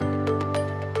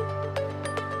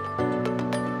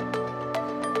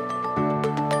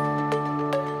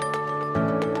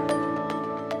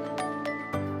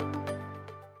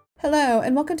Hello,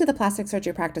 and welcome to the Plastic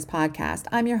Surgery Practice Podcast.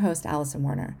 I'm your host, Allison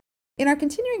Warner. In our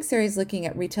continuing series looking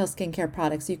at retail skincare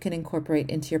products you can incorporate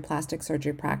into your plastic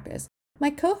surgery practice, my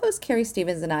co-host Carrie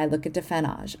Stevens and I look at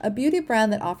Defenage, a beauty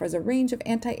brand that offers a range of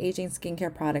anti-aging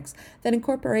skincare products that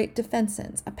incorporate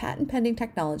Defenage, a patent-pending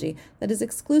technology that is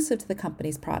exclusive to the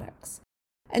company's products.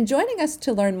 And joining us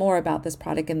to learn more about this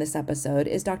product in this episode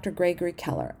is Dr. Gregory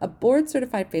Keller, a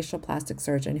board-certified facial plastic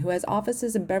surgeon who has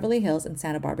offices in Beverly Hills and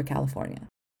Santa Barbara, California.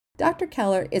 Dr.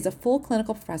 Keller is a full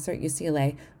clinical professor at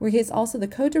UCLA, where he is also the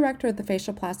co-director of the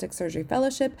Facial Plastic Surgery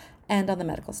Fellowship and on the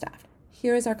medical staff.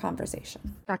 Here is our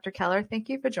conversation. Dr. Keller, thank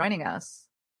you for joining us.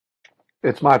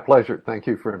 It's my pleasure. Thank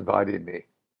you for inviting me.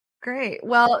 Great.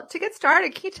 Well, to get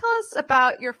started, can you tell us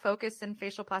about your focus in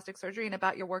facial plastic surgery and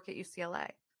about your work at UCLA?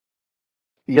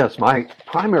 Yes, my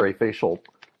primary facial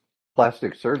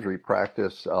plastic surgery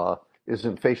practice is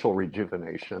in facial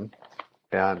rejuvenation,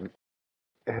 and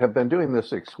have been doing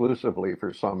this exclusively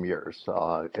for some years.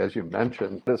 As you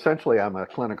mentioned, essentially I'm a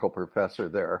clinical professor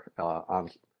there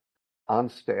on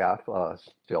staff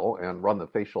still, and run the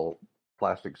Facial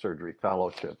Plastic Surgery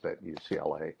Fellowship at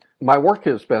UCLA. My work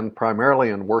has been primarily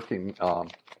in working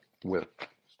with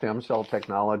stem cell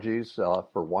technologies.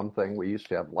 For one thing, we used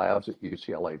to have labs at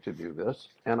UCLA to do this,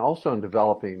 and also in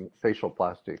developing facial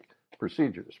plastic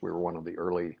procedures. We were one of the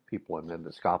early people in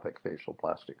endoscopic facial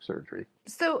plastic surgery.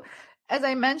 So, as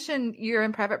I mentioned, you're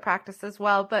in private practice as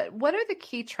well, but what are the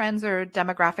key trends or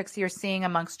demographics you're seeing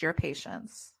amongst your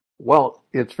patients? Well,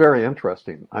 it's very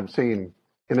interesting. I'm seeing,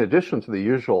 in addition to the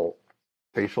usual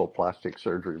facial plastic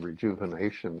surgery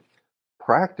rejuvenation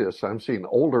practice, I'm seeing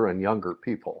older and younger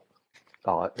people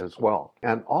as well.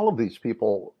 And all of these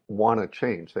people want to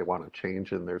change. They want to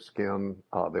change in their skin.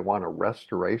 They want a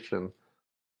restoration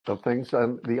of things.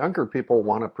 And the younger people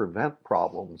want to prevent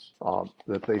problems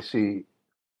that they see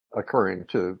occurring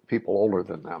to people older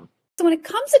than them. So when it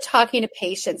comes to talking to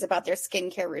patients about their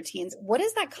skincare routines, what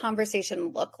does that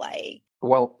conversation look like?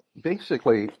 Well,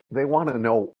 basically, they want to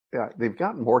know, they've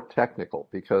gotten more technical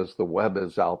because the web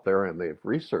is out there and they've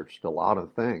researched a lot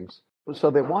of things.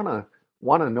 So they want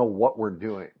to know what we're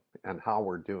doing and how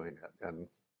we're doing it and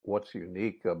what's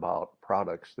unique about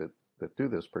products that do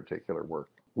this particular work.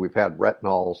 We've had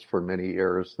retinols for many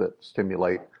years that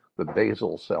stimulate the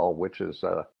basal cell, which is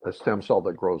a stem cell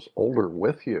that grows older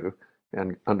with you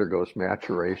and undergoes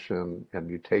maturation and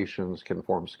mutations, can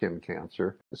form skin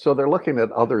cancer. So they're looking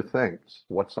at other things,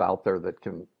 what's out there that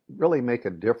can really make a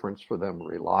difference for them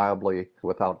reliably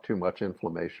without too much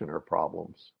inflammation or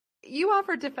problems. You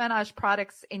offer Defenage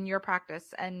products in your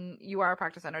practice, and you are a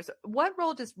practice owner. So what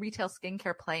role does retail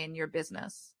skincare play in your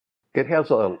business? It has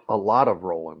a lot of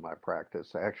role in my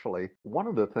practice, actually. One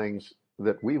of the things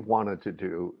that we've wanted to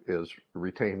do is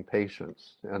retain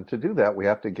patients. And to do that, we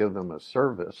have to give them a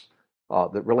service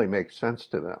that really makes sense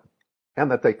to them and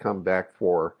that they come back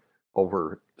for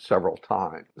over several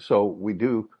times. So we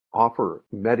do offer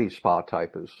Medi-Spa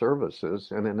type of services.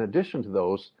 And in addition to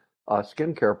those,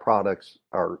 skincare products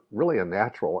are really a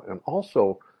natural, and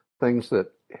also things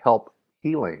that help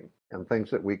healing and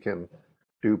things that we can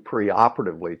do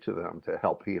pre-operatively to them to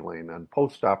help healing, and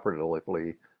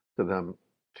post-operatively to them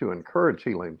to encourage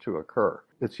healing to occur.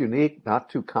 It's unique, not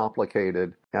too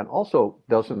complicated, and also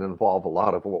doesn't involve a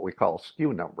lot of what we call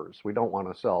SKU numbers. We don't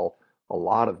want to sell a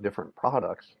lot of different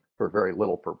products for very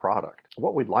little per product.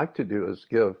 What we'd like to do is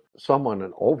give someone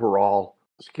an overall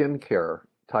skincare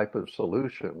type of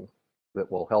solution that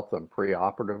will help them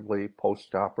pre-operatively,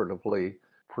 post-operatively,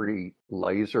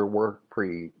 pre-laser work,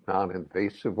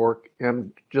 pre-non-invasive work,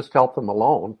 and just help them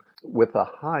alone with a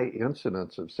high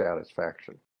incidence of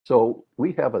satisfaction. So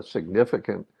we have a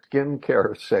significant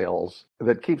skincare sales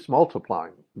that keeps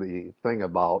multiplying. The thing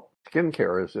about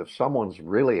skincare is if someone's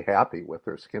really happy with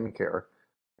their skincare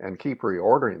and keep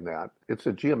reordering that, it's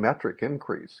a geometric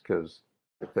increase, because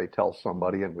if they tell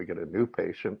somebody and we get a new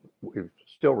patient, we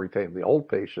still retain the old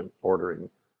patient ordering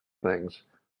things.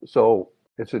 So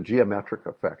it's a geometric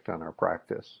effect on our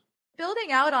practice.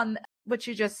 Building out on what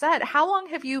you just said, how long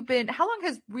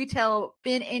has retail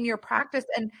been in your practice,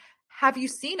 and have you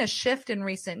seen a shift in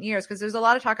recent years? Because there's a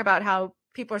lot of talk about how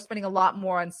people are spending a lot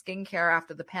more on skincare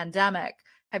after the pandemic.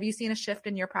 Have you seen a shift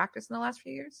in your practice in the last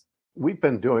few years? We've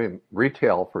been doing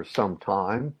retail for some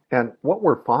time, and what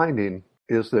we're finding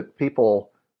is that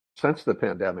people, since the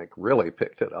pandemic, really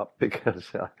picked it up,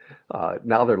 because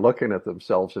now they're looking at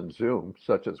themselves in Zoom,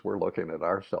 such as we're looking at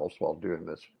ourselves while doing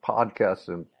this podcast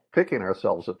and picking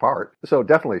ourselves apart. So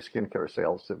definitely skincare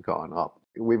sales have gone up.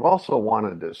 We've also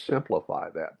wanted to simplify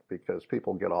that because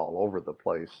people get all over the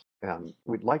place, and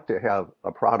we'd like to have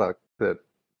a product that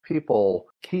people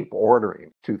keep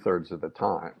ordering 2/3 of the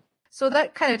time. So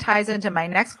that kind of ties into my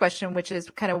next question, which is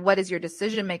kind of what is your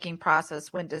decision-making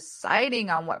process when deciding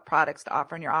on what products to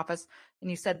offer in your office? And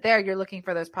you said there you're looking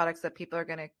for those products that people are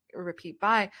going to repeat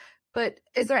buy. But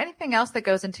is there anything else that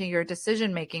goes into your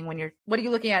decision-making when what are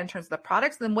you looking at in terms of the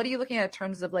products? And then what are you looking at in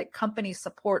terms of like company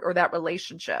support or that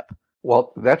relationship?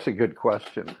 Well, that's a good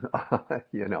question.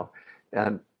 you know,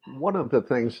 and one of the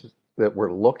things that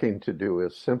we're looking to do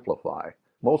is simplify.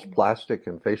 Most plastic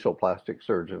and facial plastic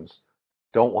surgeons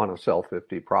don't want to sell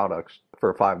 50 products for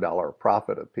a $5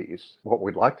 profit a piece. What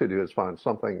we'd like to do is find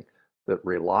something that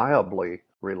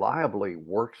reliably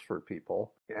works for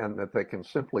people and that they can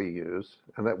simply use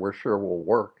and that we're sure will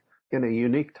work in a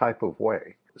unique type of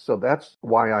way. So that's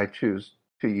why I choose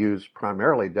to use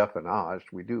primarily Defenage.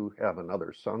 We do have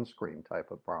another sunscreen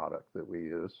type of product that we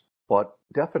use, but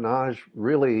Defenage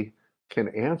really can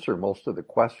answer most of the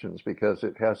questions because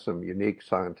it has some unique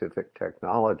scientific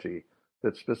technology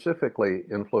that specifically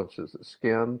influences the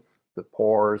skin, the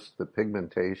pores, the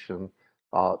pigmentation,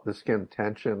 the skin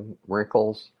tension,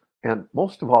 wrinkles, and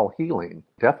most of all, healing.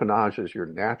 Defenage is your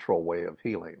natural way of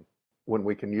healing. When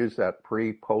we can use that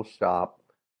post-op,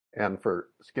 and for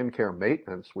skincare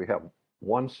maintenance, we have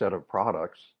one set of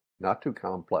products, not too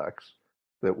complex,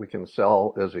 that we can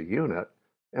sell as a unit.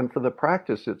 And for the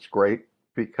practice, it's great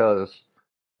because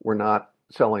we're not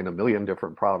selling a million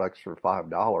different products for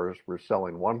 $5. We're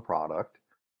selling one product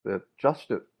that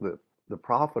the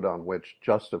profit on which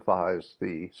justifies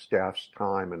the staff's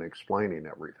time in explaining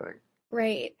everything.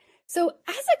 Right. So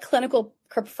as a clinical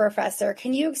professor,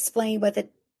 can you explain what the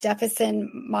defensin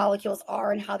molecules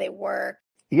are and how they work?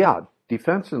 Yeah,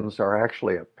 defensins are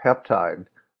actually a peptide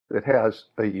that has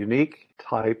a unique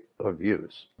type of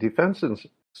use. Defensins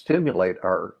stimulate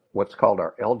what's called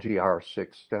our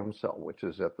LGR6 stem cell, which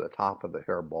is at the top of the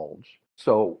hair bulge.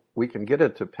 So we can get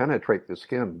it to penetrate the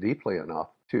skin deeply enough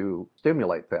to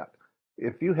stimulate that.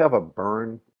 If you have a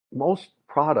burn, most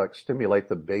products stimulate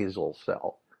the basal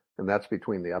cell, and that's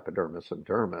between the epidermis and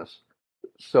dermis.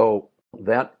 So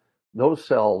that those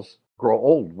cells grow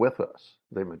old with us.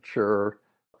 They mature,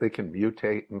 they can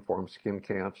mutate and form skin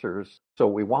cancers. So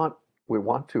we want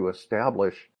to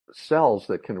establish cells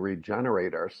that can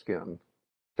regenerate our skin,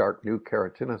 start new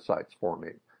keratinocytes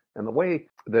forming. And the way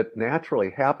that naturally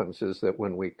happens is that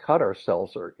when we cut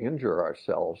ourselves or injure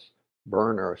ourselves,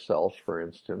 burn ourselves, for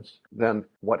instance, then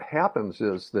what happens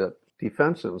is that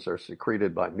defensins are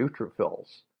secreted by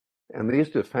neutrophils. And these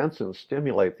defensins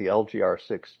stimulate the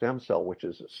LGR6 stem cell, which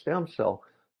is a stem cell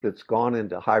that's gone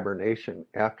into hibernation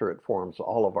after it forms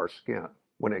all of our skin.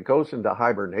 When it goes into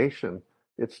hibernation,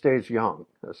 it stays young,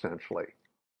 essentially.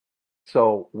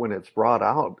 So when it's brought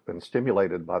out and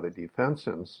stimulated by the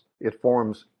defensins, it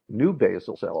forms new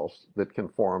basal cells that can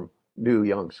form new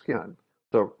young skin.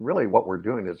 So really what we're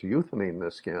doing is youthening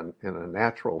the skin in a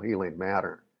natural healing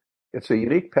manner. It's a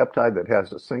unique peptide that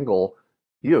has a single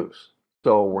use.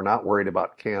 So we're not worried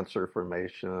about cancer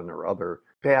formation or other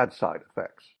bad side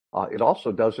effects. It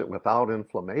also does it without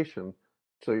inflammation,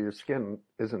 so your skin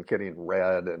isn't getting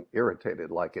red and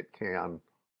irritated like it can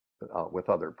with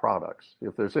other products.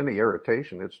 If there's any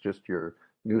irritation, it's just your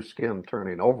new skin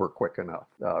turning over quick enough,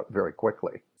 very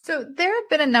quickly. So there have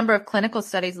been a number of clinical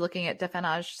studies looking at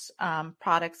Defenage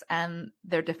products and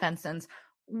their defensins.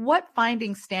 What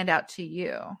findings stand out to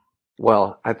you?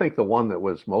 Well, I think the one that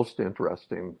was most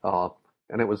interesting,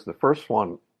 and it was the first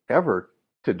one ever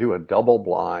to do a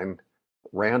double-blind,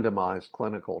 randomized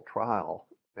clinical trial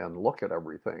and look at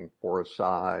everything, pore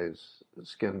size,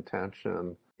 skin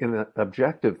tension, in an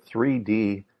objective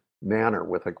 3D manner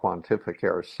with a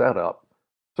quantificator setup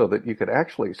so that you could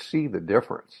actually see the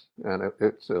difference. And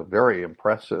it's a very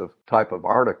impressive type of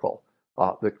article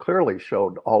that clearly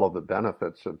showed all of the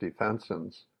benefits of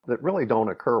defensins that really don't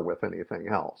occur with anything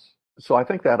else. So I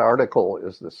think that article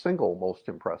is the single most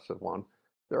impressive one.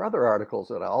 There are other articles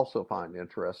that I also find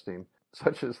interesting,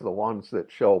 such as the ones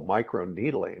that show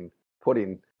microneedling,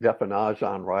 putting Defenage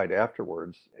on right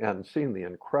afterwards and seeing the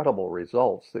incredible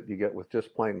results that you get with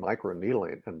just plain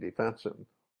microneedling and defensin,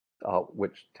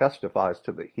 which testifies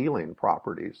to the healing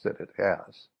properties that it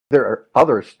has. There are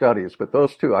other studies, but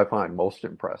those two I find most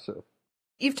impressive.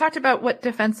 You've talked about what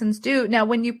defensins do. Now,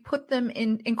 when you put them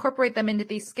incorporate them into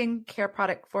these skincare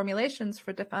product formulations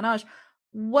for Defenage,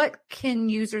 what can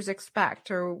users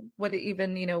expect, or what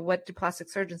what do plastic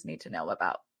surgeons need to know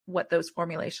about what those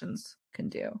formulations can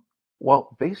do?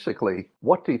 Well, basically,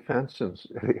 what defensins,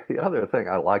 the other thing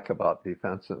I like about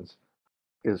defensins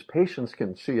is patients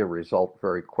can see a result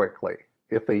very quickly.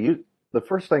 If they use, the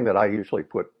first thing that I usually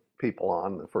put people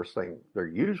on, the first thing they're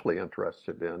usually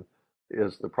interested in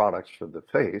is the products for the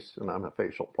face, and I'm a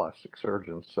facial plastic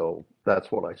surgeon, so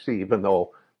that's what I see, even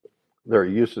though there are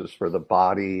uses for the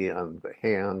body and the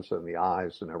hands and the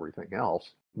eyes and everything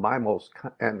else.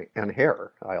 And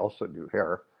hair. I also do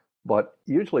hair. But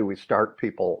usually we start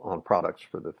people on products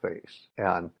for the face.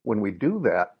 And when we do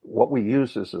that, what we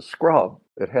use is a scrub.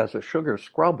 It has a sugar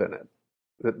scrub in it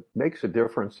that makes a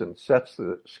difference and sets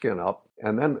the skin up.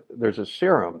 And then there's a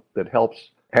serum that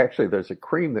helps. Actually, there's a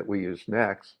cream that we use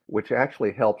next, which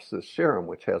actually helps the serum,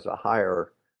 which has a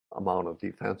higher amount of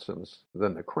defensins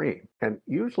than the cream. And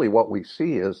usually what we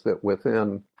see is that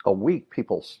within a week,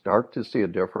 people start to see a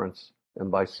difference.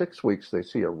 And by 6 weeks, they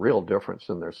see a real difference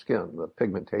in their skin. The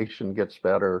pigmentation gets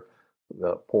better,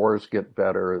 the pores get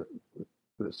better,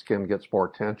 the skin gets more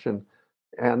tension.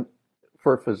 And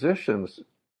for physicians,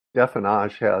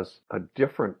 Defenage has a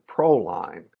different pro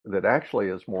line that actually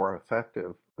is more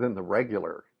effective than the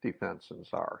regular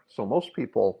defensins are. So most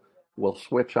people will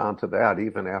switch onto that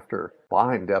even after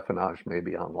buying Defenage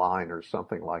maybe online or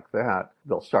something like that.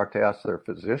 They'll start to ask their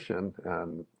physician,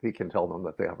 and he can tell them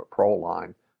that they have a pro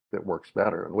line that works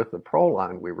better. And with the pro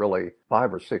line, we really,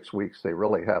 5 or 6 weeks, they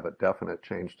really have a definite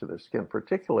change to their skin.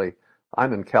 Particularly,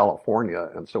 I'm in California,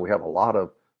 and so we have a lot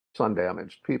of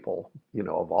sun-damaged people,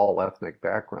 of all ethnic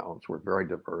backgrounds. We're very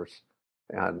diverse.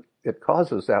 And it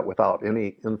causes that without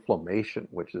any inflammation,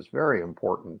 which is very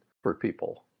important for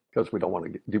people because we don't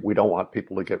want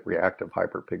people to get reactive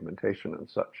hyperpigmentation and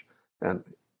such. And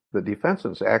the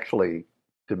defensins actually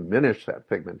diminish that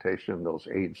pigmentation, those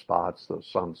age spots,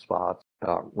 those sunspots,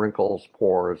 wrinkles,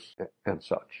 pores, and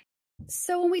such.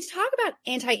 So when we talk about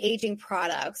anti-aging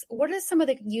products, what are some of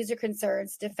the user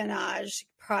concerns Defenage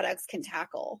products can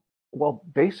tackle? Well,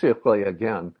 basically,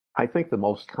 again, I think the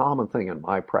most common thing in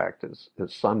my practice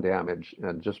is sun damage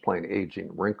and just plain aging,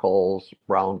 wrinkles,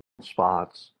 brown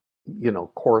spots,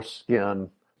 coarse skin.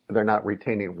 They're not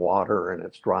retaining water and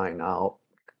it's drying out,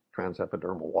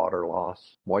 transepidermal water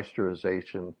loss,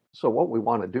 moisturization. So what we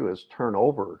want to do is turn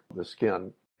over the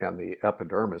skin and the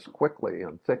epidermis quickly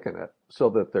and thicken it so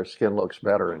that their skin looks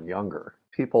better and younger.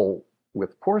 People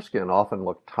with poor skin often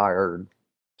look tired,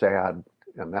 sad,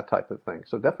 and that type of thing.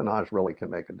 So Defenage really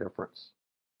can make a difference.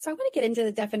 So I want to get into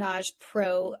the Defenage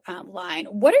Pro line.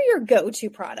 What are your go-to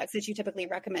products that you typically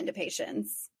recommend to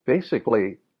patients?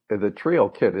 Basically, the Trio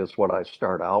Kit is what I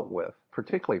start out with,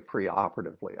 particularly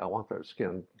preoperatively. I want their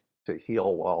skin to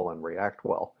heal well and react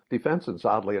well. Defensins,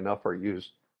 oddly enough, are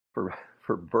used for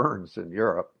burns in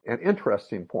Europe. An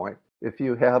interesting point, if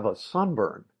you have a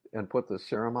sunburn and put the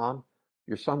serum on,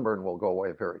 your sunburn will go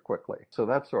away very quickly. So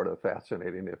that's sort of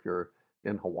fascinating if you're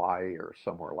in Hawaii or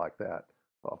somewhere like that,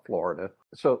 Florida.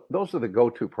 So those are the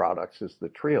go-to products is the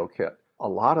Trio Kit. A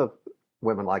lot of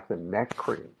women like the neck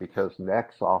cream because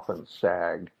necks often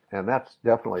sag, and that's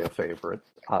definitely a favorite.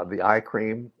 The eye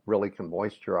cream really can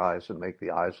moisturize and make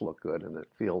the eyes look good, and it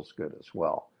feels good as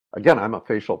well. Again, I'm a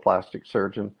facial plastic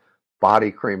surgeon.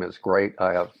 Body cream is great.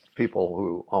 I have people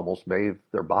who almost bathe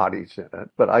their bodies in it.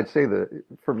 But I'd say that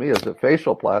for me as a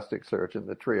facial plastic surgeon,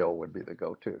 the Trio would be the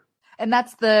go-to. And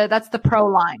that's the pro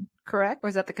line, correct? Or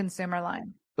is that the consumer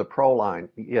line? The pro line,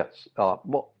 yes.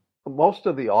 Most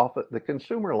of the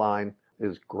consumer line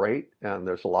is great, and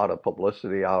there's a lot of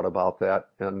publicity out about that.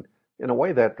 And in a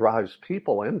way, that drives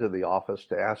people into the office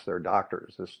to ask their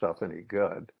doctors, is this stuff any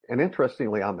good? And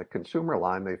interestingly, on the consumer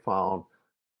line, they found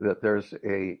that there's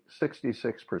a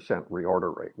 66%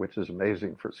 reorder rate, which is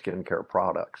amazing for skincare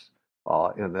products,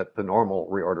 and that the normal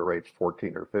reorder rate's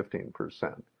 14 or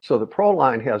 15%. So the Pro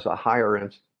line has a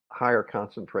higher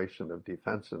concentration of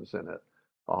defensins in it,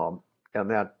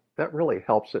 and that really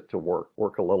helps it to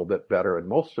work a little bit better. And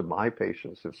most of my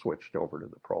patients have switched over to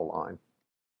the Pro line.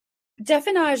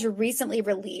 Defenage recently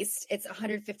released its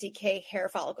 150K hair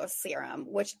follicle serum,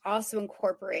 which also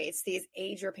incorporates these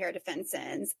age repair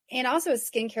defensins and also a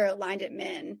skincare aligned at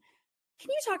men. Can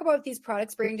you talk about what these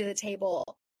products bring to the table?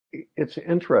 It's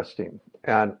interesting,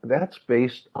 and that's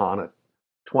based on a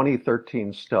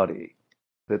 2013 study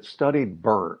that studied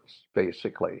burns,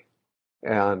 basically.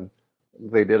 And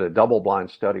they did a double-blind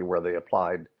study where they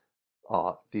applied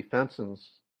defensins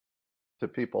to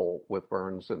people with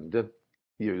burns and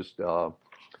used a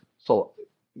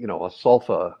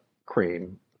sulfa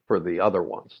cream for the other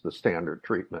ones, the standard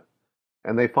treatment.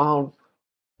 And they found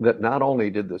that not only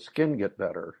did the skin get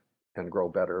better and grow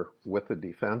better with the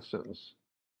defensins,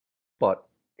 but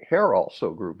hair also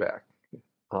grew back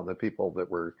on the people that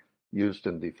were used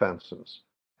in defensins.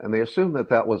 And they assumed that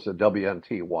that was a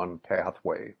WNT1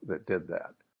 pathway that did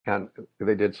that. And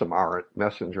they did some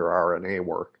messenger RNA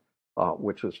work,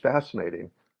 which was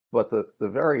fascinating. But the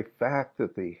very fact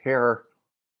that the hair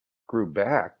grew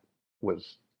back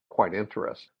was quite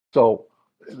interesting. So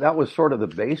that was sort of the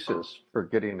basis for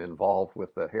getting involved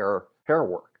with the hair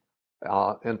work.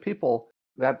 And people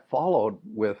that followed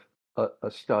with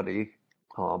a study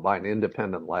by an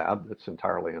independent lab that's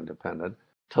entirely independent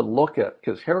to look at,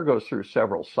 because hair goes through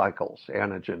several cycles,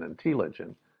 anagen and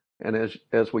telogen. And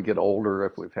as we get older,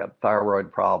 if we've had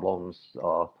thyroid problems,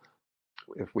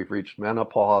 if we've reached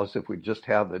menopause, if we just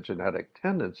have the genetic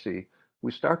tendency,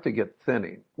 we start to get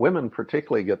thinning. Women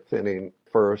particularly get thinning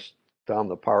first down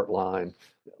the part line.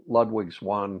 Ludwig's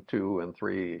 1, 2, and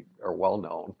 3 are well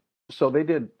known. So they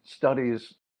did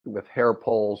studies with hair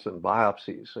pulls and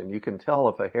biopsies, and you can tell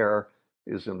if a hair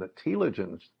is in the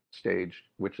telogen stage,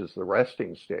 which is the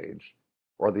resting stage,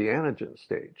 or the anagen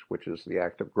stage, which is the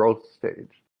active growth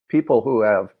stage. People who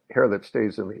have hair that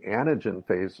stays in the anagen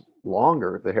phase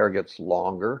longer, the hair gets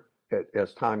longer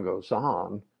as time goes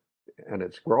on, and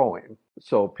it's growing.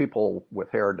 So people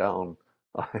with hair down,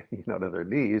 to their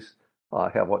knees,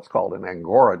 have what's called an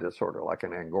Angora disorder, like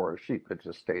an Angora sheep that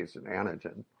just stays in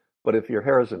anagen. But if your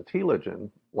hair is in telogen,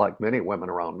 like many women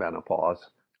around menopause,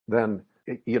 then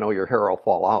your hair will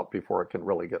fall out before it can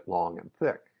really get long and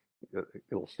thick.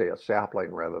 It'll stay a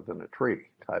sapling rather than a tree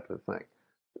type of thing.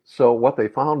 So what they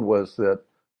found was that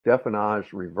Defenage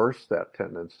reversed that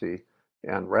tendency,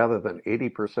 and rather than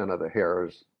 80% of the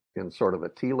hairs in sort of a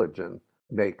telogen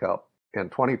makeup and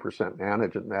 20%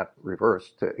 anagen, that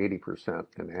reversed to 80%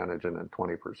 in anagen and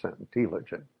 20% in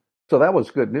telogen. So that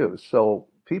was good news. So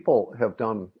people have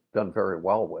done very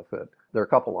well with it. There are a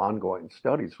couple ongoing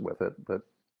studies with it, but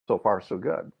so far so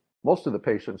good. Most of the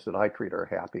patients that I treat are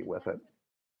happy with it.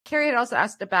 Carrie had also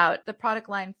asked about the product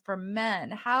line for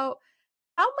men. How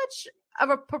much of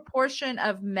a proportion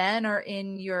of men are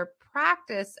in your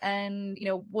practice, and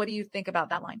what do you think about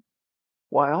that line?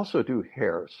 Well, I also do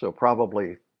hair, so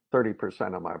probably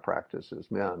 30% of my practice is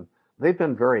men. They've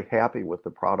been very happy with the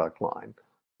product line.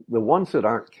 The ones that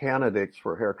aren't candidates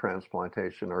for hair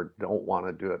transplantation or don't want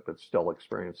to do it but still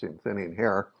experiencing thinning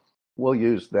hair will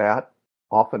use that,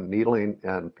 often needling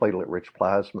and platelet-rich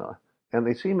plasma. And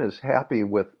they seem as happy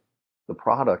with the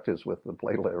product as with the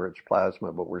platelet-rich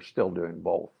plasma, but we're still doing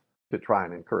both to try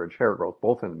and encourage hair growth,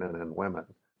 both in men and women.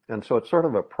 And so it's sort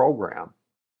of a program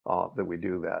that we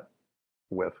do that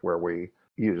with, where we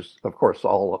use, of course,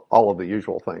 all of the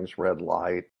usual things, red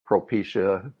light,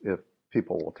 Propecia, if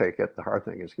people will take it. The hard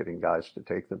thing is getting guys to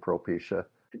take the Propecia,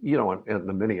 and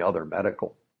the many other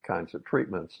medical kinds of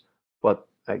treatments. But,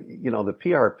 the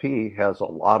PRP has a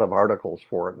lot of articles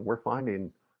for it, and we're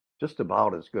finding just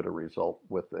about as good a result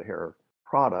with the hair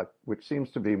product, which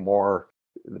seems to be more,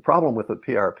 the problem with the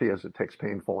PRP is it takes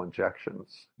painful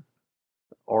injections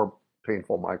or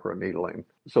painful microneedling.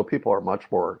 So people are much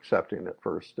more accepting at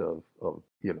first of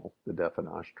the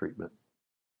Defenage treatment.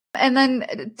 And then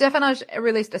Defenage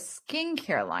released a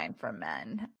skincare line for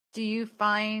men. Do you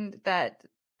find that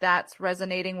that's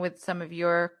resonating with some of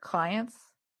your clients?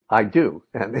 I do.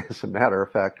 And as a matter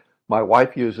of fact, my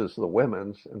wife uses the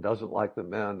women's and doesn't like the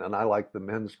men, and I like the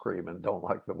men's cream and don't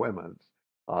like the women's.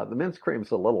 The men's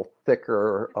cream's a little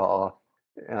thicker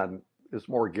and is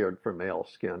more geared for male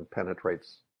skin,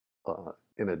 penetrates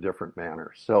in a different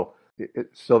manner. So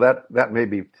that may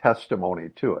be testimony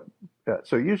to it.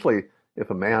 So usually if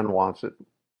a man wants it,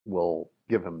 we'll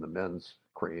give him the men's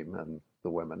cream, and the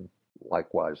women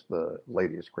likewise the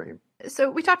ladies' cream.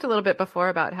 So we talked a little bit before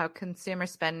about how consumer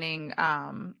spending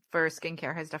for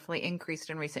skincare has definitely increased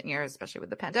in recent years, especially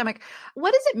with the pandemic.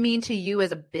 What does it mean to you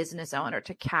as a business owner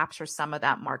to capture some of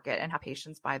that market and have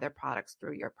patients buy their products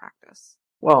through your practice?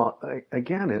 Well,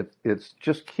 again, it's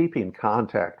just keeping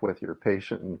contact with your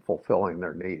patient and fulfilling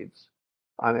their needs.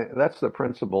 I mean, that's the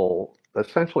principle.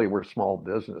 Essentially, we're small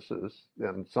businesses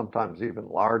and sometimes even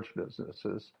large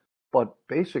businesses. But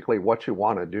basically, what you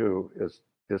want to do is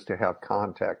to have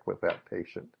contact with that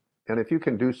patient. And if you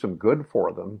can do some good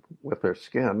for them with their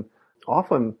skin,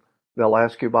 often they'll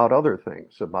ask you about other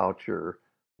things, about your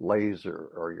laser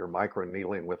or your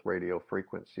microneedling with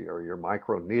radiofrequency or your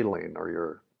microneedling or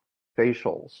your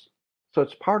facials. So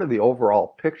it's part of the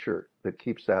overall picture that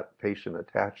keeps that patient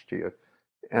attached to you.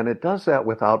 And it does that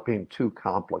without being too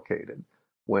complicated.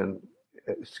 When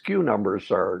SKU numbers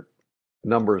are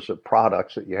numbers of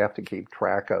products that you have to keep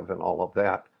track of and all of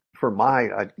that. For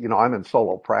I'm in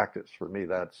solo practice. For me,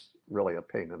 that's really a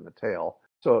pain in the tail.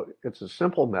 So it's a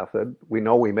simple method. We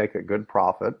know we make a good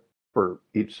profit for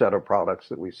each set of products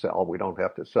that we sell. We don't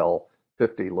have to sell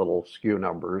 50 little SKU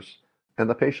numbers. And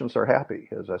the patients are happy.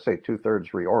 As I say,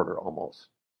 2/3 reorder almost.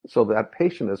 So that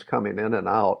patient is coming in and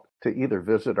out to either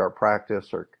visit our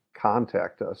practice or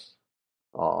contact us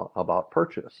about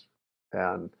purchase.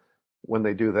 And when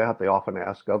they do that, they often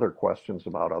ask other questions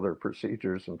about other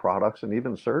procedures and products and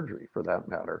even surgery for that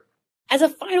matter. As a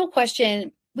final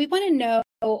question, we want to know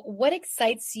what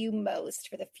excites you most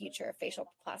for the future of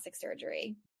facial plastic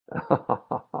surgery?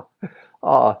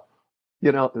 uh,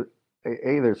 you know,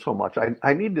 there's so much.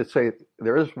 I need to say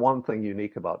there is one thing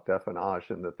unique about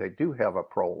Defenage in that they do have a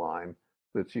pro line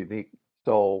that's unique.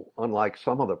 So unlike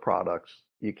some of the products,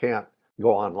 you can't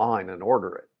go online and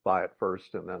order it, buy it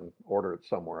first, and then order it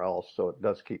somewhere else. So it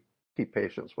does keep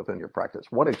patients within your practice.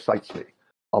 What excites me?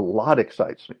 A lot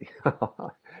excites me,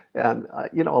 and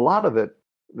a lot of it.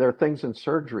 There are things in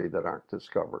surgery that aren't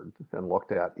discovered and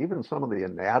looked at. Even some of the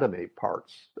anatomy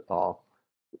parts.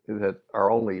 That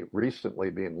are only recently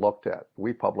being looked at.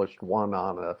 We published one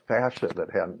on a fascia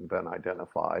that hadn't been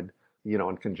identified,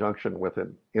 in conjunction with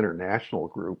an international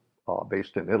group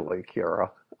based in Italy,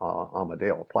 Chiara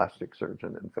Amadeo, a plastic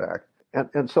surgeon, in fact.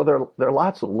 And so there are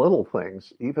lots of little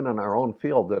things, even in our own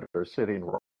field, that are sitting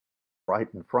right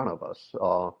in front of us.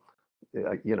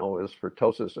 Is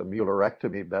ptosis a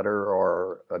muleirectomy better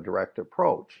or a direct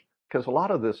approach? Because a lot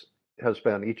of this has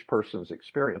been each person's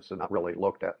experience and not really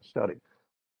looked at and studied.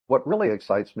 What really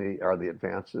excites me are the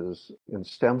advances in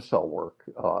stem cell work.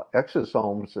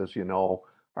 Exosomes, as you know,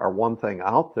 are one thing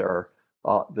out there.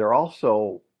 There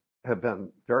also have been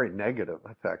very negative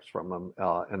effects from them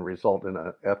and result in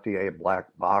a FDA black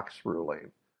box ruling.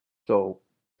 So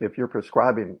if you're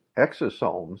prescribing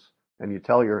exosomes and you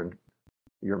tell your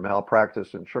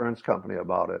malpractice insurance company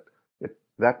about it,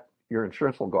 that your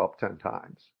insurance will go up 10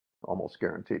 times, almost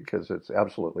guaranteed, because it's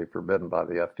absolutely forbidden by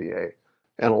the FDA.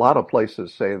 And a lot of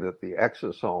places say that the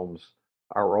exosomes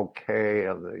are okay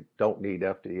and they don't need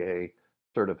FDA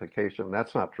certification.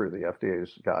 That's not true. The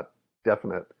FDA's got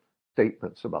definite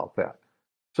statements about that.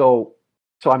 So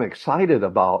I'm excited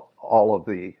about all of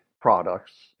the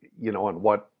products, and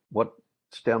what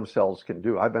stem cells can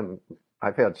do.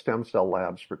 I've had stem cell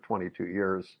labs for 22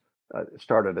 years.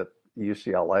 Started at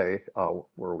UCLA,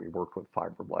 where we worked with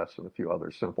fibroblasts and a few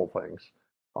other simple things,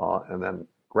 and then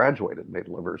graduated, made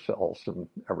liver cells and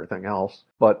everything else.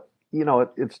 But,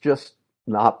 it's just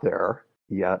not there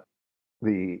yet.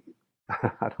 I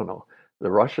don't know,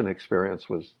 the Russian experience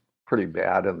was pretty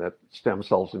bad, in that stem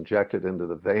cells injected into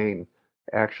the vein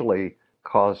actually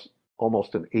caused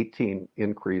almost an 18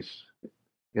 increase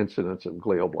incidence of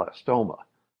glioblastoma.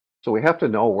 So we have to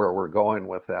know where we're going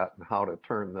with that and how to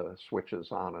turn the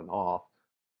switches on and off.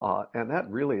 And that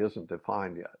really isn't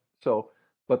defined yet.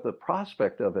 But the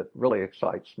prospect of it really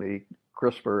excites me.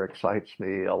 CRISPR excites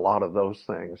me, a lot of those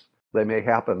things. They may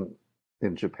happen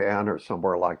in Japan or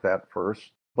somewhere like that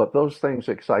first, but those things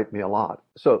excite me a lot.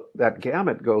 So that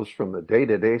gamut goes from the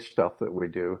day-to-day stuff that we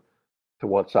do to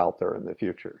what's out there in the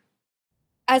future.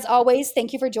 As always,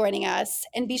 thank you for joining us,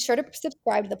 and be sure to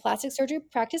subscribe to the Plastic Surgery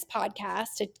Practice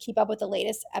podcast to keep up with the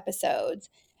latest episodes.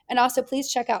 And also,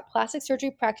 please check out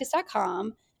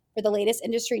plasticsurgerypractice.com for the latest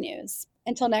industry news.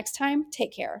 Until next time,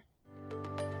 take care.